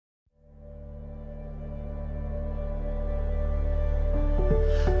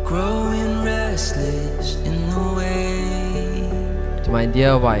restless in the way. To my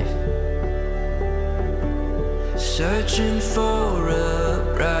dear wife, Searching for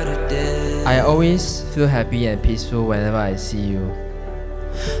a brighter day. I always feel happy and peaceful whenever I see you.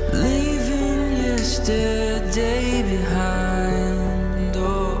 Leaving yesterday behind.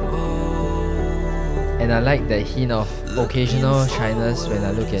 And I like that hint of occasional shyness when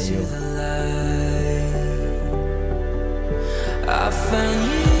I look at you. I found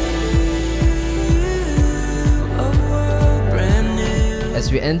you, brand new.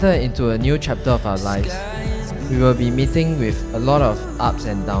 As we enter into a new chapter of our lives, we will be meeting with a lot of ups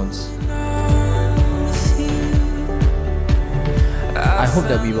and downs. I hope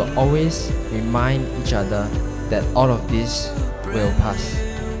that we will always remind each other that all of this will pass,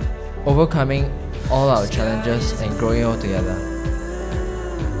 overcoming all our challenges and growing old together.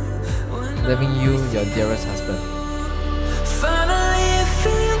 Loving you, your dearest husband. Finally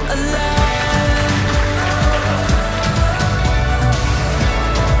feel alive.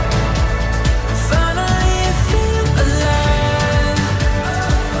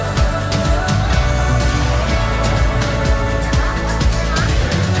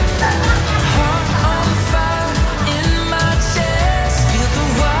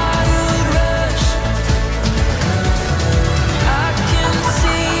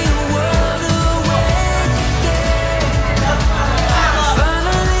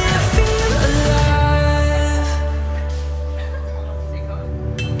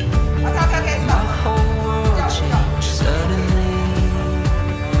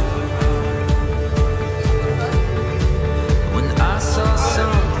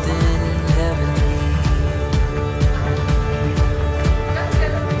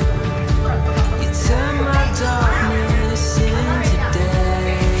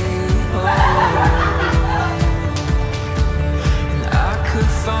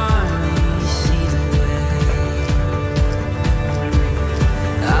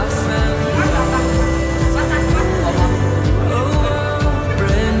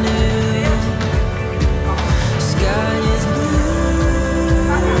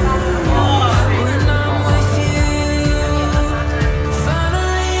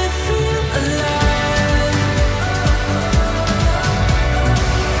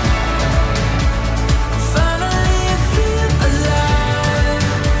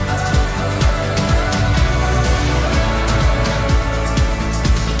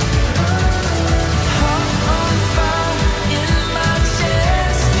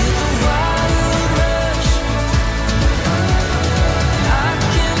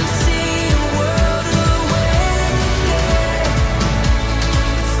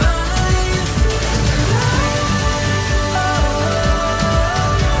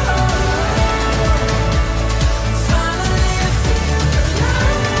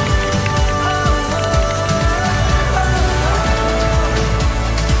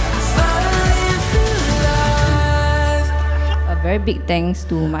 Very big thanks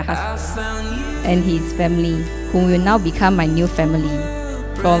to my husband and his family, who will now become my new family.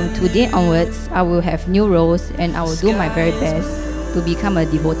 From today onwards, I will have new roles and I will do my very best to become a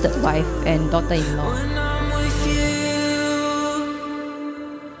devoted wife and daughter-in-law.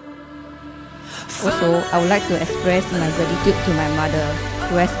 Also, I would like to express my gratitude to my mother,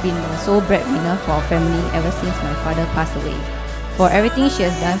 who has been the sole breadwinner for our family ever since my father passed away, for everything she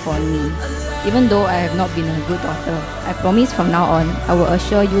has done for me. Even though I have not been a good daughter, I promise from now on, I will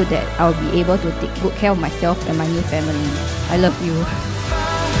assure you that I will be able to take good care of myself and my new family. I love you.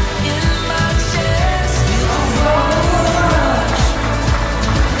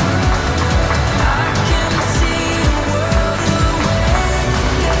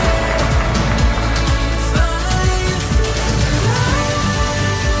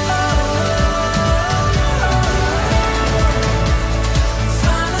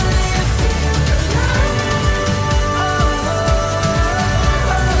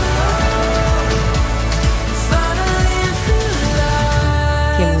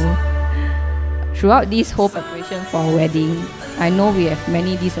 Throughout this whole preparation for our wedding, I know we have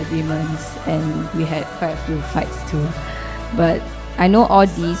many disagreements and we had quite a few fights too. But I know all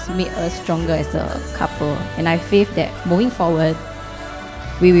these made us stronger as a couple, and I have faith that moving forward,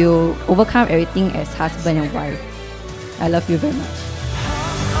 we will overcome everything as husband and wife. I love you very much.